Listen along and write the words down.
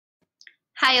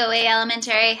Hi, OA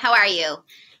Elementary. How are you?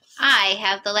 I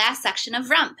have the last section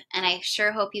of Rump, and I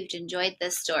sure hope you've enjoyed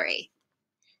this story.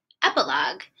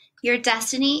 Epilogue. Your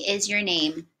destiny is your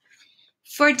name.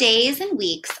 For days and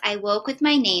weeks, I woke with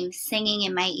my name singing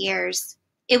in my ears.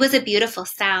 It was a beautiful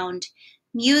sound,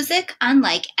 music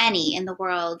unlike any in the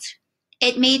world.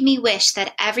 It made me wish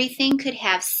that everything could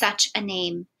have such a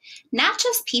name. Not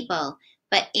just people,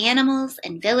 but animals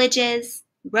and villages,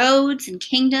 roads and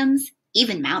kingdoms,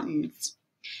 even mountains.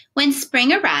 When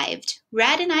spring arrived,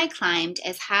 Red and I climbed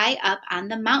as high up on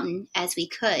the mountain as we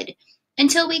could,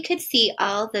 until we could see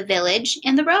all the village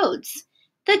and the roads,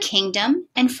 the kingdom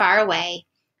and far away,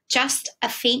 just a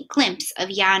faint glimpse of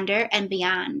yonder and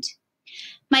beyond.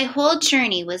 My whole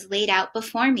journey was laid out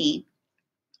before me.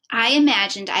 I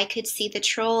imagined I could see the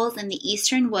trolls in the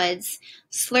eastern woods,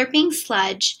 slurping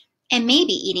sludge and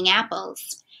maybe eating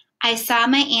apples. I saw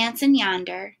my aunts in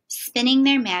yonder, spinning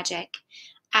their magic,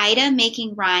 Ida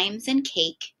making rhymes and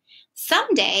cake.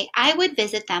 Someday I would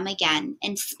visit them again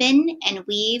and spin and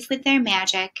weave with their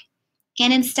magic.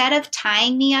 And instead of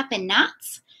tying me up in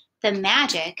knots, the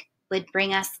magic would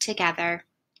bring us together.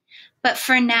 But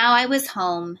for now I was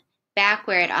home, back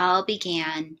where it all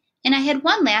began, and I had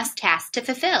one last task to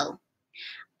fulfill.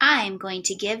 I'm going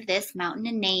to give this mountain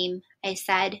a name, I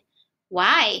said.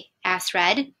 Why? Asked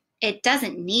Red. It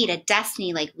doesn't need a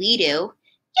destiny like we do.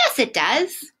 Yes, it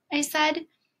does, I said.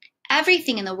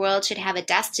 Everything in the world should have a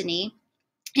destiny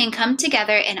and come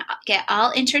together and get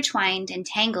all intertwined and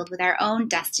tangled with our own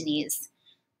destinies.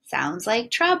 Sounds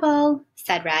like trouble,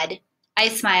 said Red. I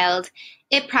smiled.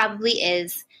 It probably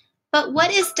is. But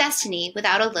what is destiny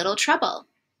without a little trouble?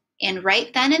 And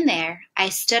right then and there, I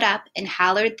stood up and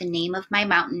hollered the name of my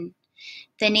mountain.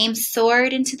 The name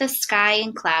soared into the sky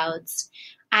and clouds.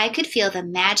 I could feel the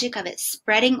magic of it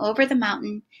spreading over the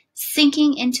mountain,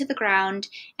 sinking into the ground,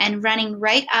 and running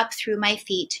right up through my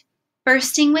feet,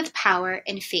 bursting with power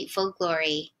and fateful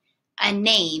glory. A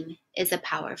name is a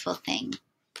powerful thing.